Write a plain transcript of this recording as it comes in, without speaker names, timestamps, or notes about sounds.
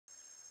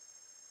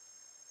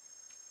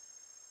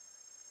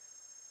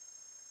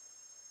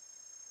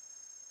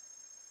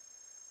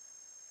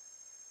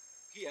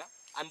here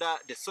under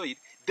the soil,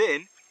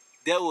 then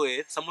there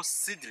were some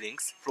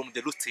seedlings from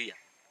the roots here.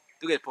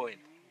 To get point.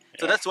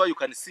 So that's why you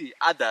can see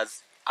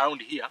others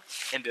around here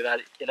and there are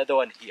another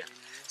one here.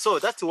 So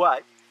that's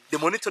why the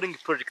monitoring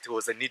project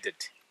was needed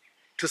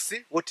to see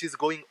what is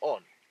going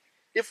on.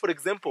 If, for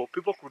example,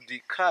 people could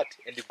cut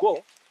and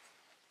go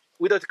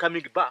without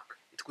coming back,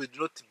 it could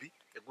not be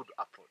a good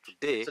approach.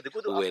 Today, so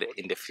we were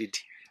in the field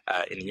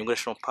in Nyungwe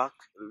National Park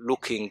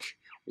looking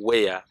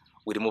where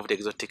we remove the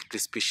exotic tree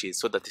species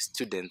so that the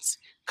students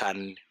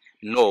can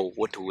know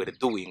what we were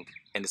doing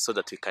and so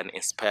that we can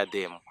inspire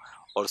them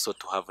also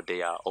to have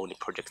their own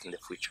projects in the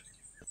future.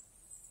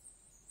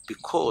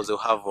 Because we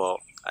have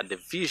the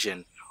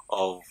vision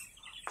of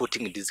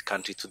putting this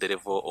country to the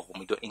level of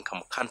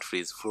middle-income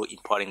countries through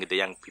empowering the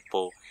young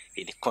people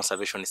in the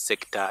conservation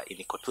sector, in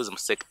the ecotourism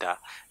sector.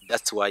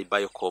 That's why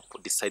BIOCOOR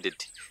decided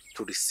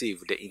to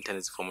receive the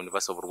interns from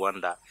University of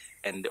Rwanda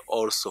and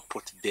also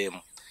put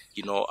them,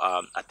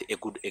 at a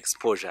good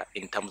exposure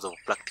in terms of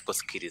practical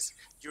skills.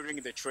 During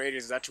the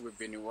trails that we've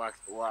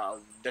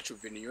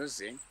been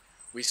using,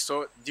 we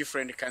saw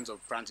different kinds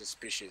of plant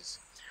species.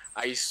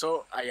 I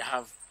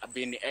have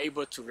been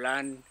able to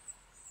learn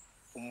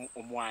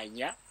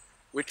umwanya,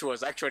 which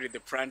was actually the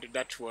plant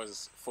that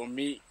was, for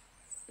me,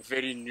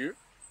 very new,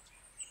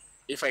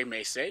 if I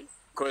may say,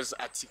 because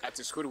at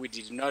the school we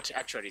did not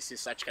actually see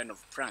such kind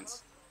of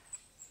plants.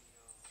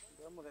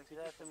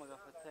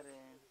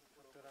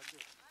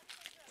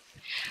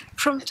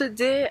 From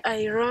today,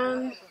 I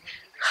learned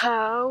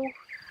how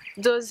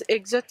those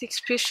exotic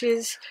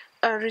species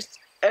are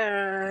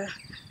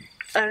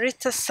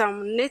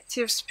some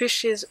native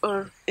species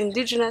or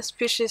indigenous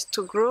species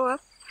to grow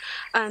up,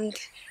 and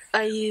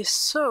I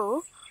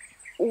saw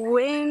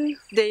when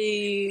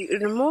they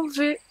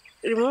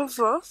remove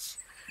off,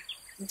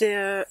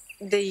 they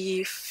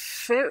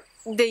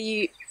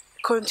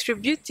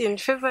contribute in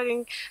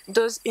favoring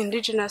those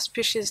indigenous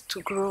species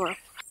to grow up.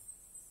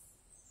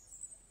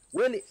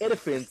 When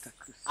elephants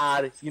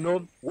are,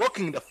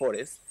 walking in the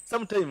forest,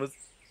 sometimes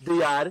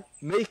they are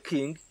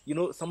making,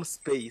 some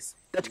space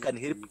that can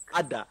help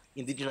other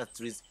indigenous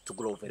trees to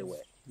grow very well.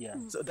 Yeah.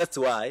 So that's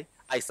why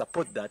I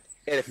support that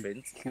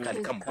elephants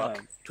can come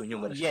back to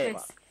Nyungwe National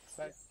Park.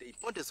 The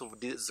importance of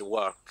this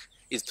work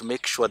is to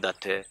make sure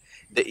that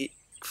the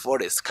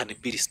forest can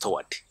be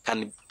restored,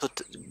 can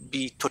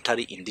be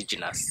totally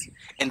indigenous,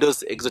 and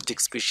those exotic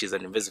species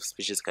and invasive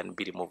species can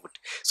be removed.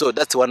 So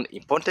that's one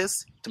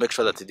importance, to make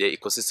sure that the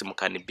ecosystem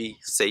can be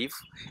safe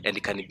and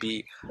it can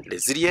be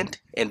resilient.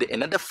 And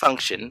another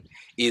function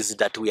is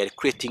that we are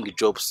creating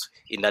jobs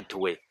in that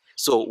way.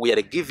 So we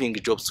are giving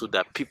jobs to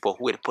the people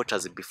who were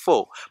poachers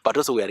before, but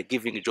also we are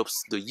giving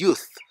jobs to the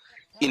youth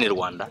in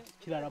Rwanda.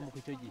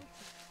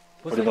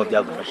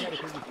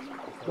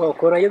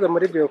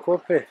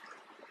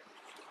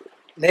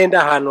 Nenda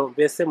ahantu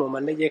mbese mu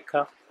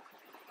manegeka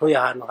ntuye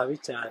ahantu habi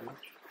cyane,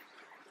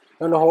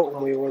 noneho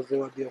umuyobozi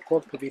wa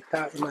BIOCOOR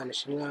bita Imana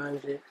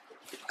Ishimwe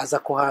aza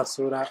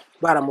kuhansura,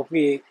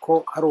 baramubwiye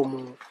ko hari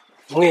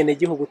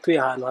umwenegihugu utuye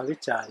ahantu habi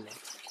cyane,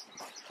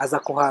 aza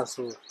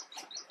kuhansura.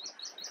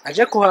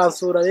 Aje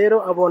kuhansura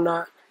rero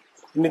abona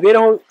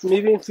imibereho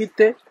mibi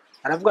mfite,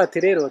 aravuga ati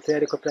rero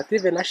tayari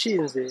koperative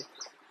nashinze,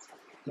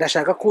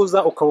 ndashaka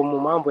kuza ukaba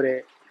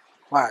umumambure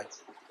wayo.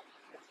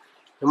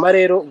 Nyuma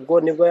rero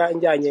ubwo nibwo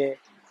yanjyanye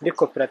muri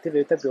koperative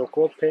bita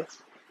BIOCOOR,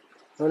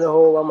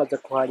 noneho bamaze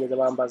kuhanyeza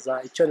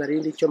bambaza icyo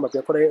narindi icyo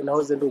mbabwira ko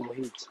nahoze ndi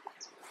umuhigi.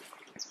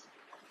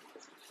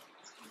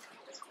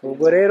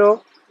 Ubwo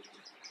rero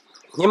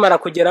nkimara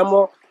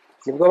kugeramo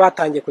nibwo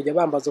batangiye kujya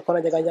bambaza uko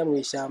najyaga njya mu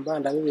ishyamba,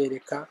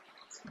 ndabibereka,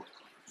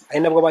 ari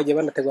nabwo bagiye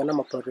banategura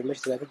n'amaproje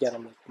menshi tuzajyana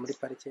muri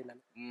parike.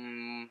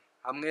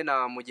 Hamwe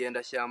na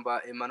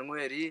mugendashyamba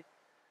Emmanuel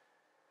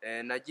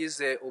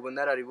nagize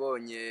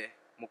ubunararibonye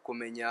mu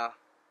kumenya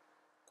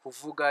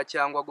kuvuga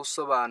cyangwa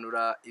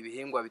gusobanura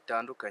ibihingwa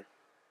bitandukanye.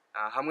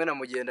 Hamwe na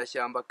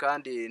mugendashyamba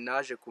kandi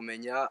naje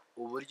kumenya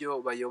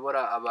uburyo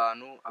bayobora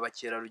abantu,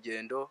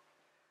 abakerarugendo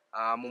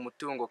mu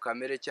mutungo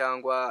kamere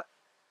cyangwa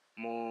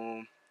mu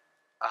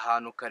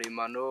ahantu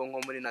karemano nko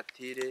muri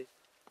natire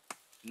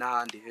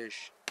n'ahandi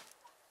henshi.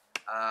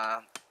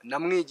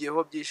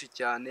 Namwigiyeho byinshi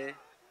cyane,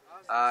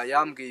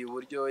 yambwiye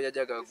uburyo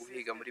yajyaga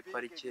guhiga muri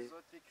parike,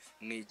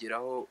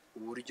 mwigiraho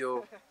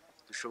uburyo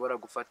dushobora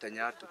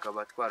gufatanya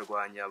tukaba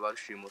twarwanya ba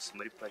rushimusi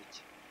muri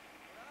parike.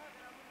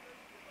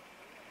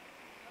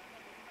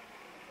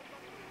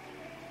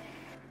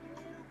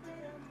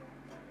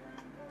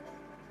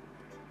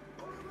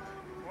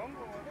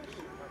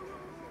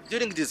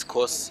 During this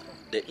course,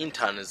 the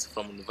interns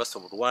from University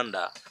of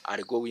Rwanda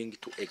are going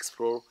to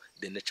explore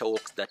the nature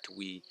walks that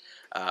we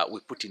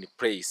put in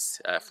place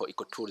for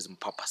ecotourism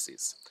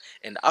purposes.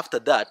 And after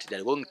that, they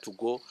are going to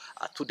go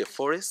to the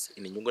forest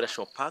in the Nyungwe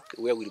National Park,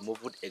 where we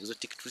removed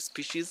exotic tree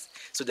species.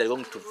 So they are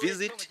going to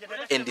visit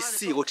and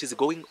see what is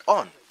going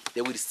on.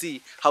 They will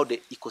see how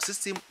the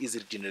ecosystem is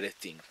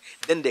regenerating.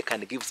 Then they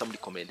can give some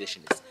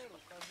recommendations.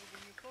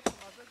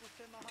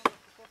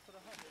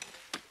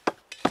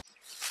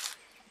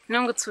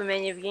 Nungutse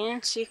ubumenyi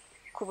bwinshi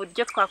ku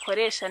buryo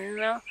twakoresha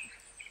no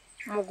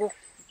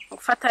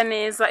gufata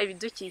neza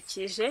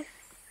ibidukikije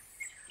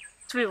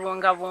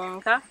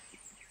tubibungabunga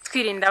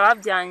twirinda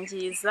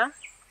ababyangiza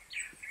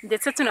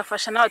ndetse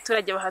tunafasha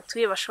n'abaturage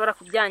bahatuye bashobora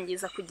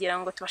kubyangiza kugira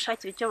ngo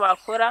tubashakire icyo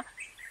bakora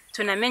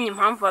tunamenye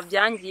impamvu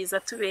babyangiza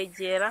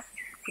tubegera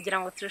kugira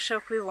ngo turusheho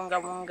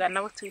kubibungabunga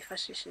nabo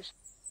tubifashishije.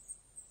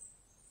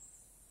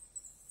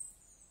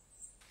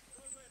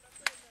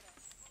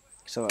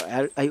 So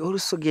I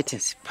also get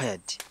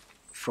inspired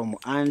from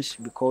Ange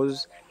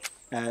because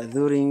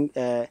during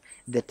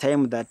the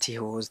time that he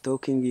was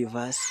talking with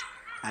us,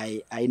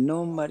 I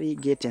normally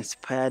get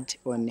inspired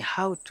on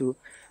how to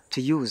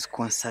use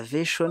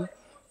conservation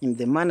in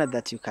the manner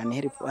that you can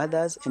help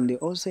others and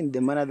also in the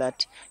manner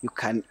that you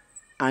can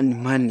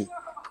earn money,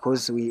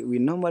 because we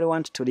normally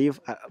want to live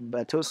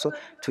but also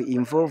to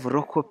involve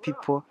local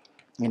people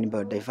in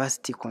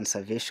biodiversity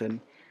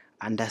conservation,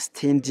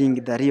 understanding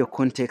the real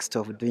context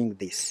of doing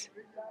this.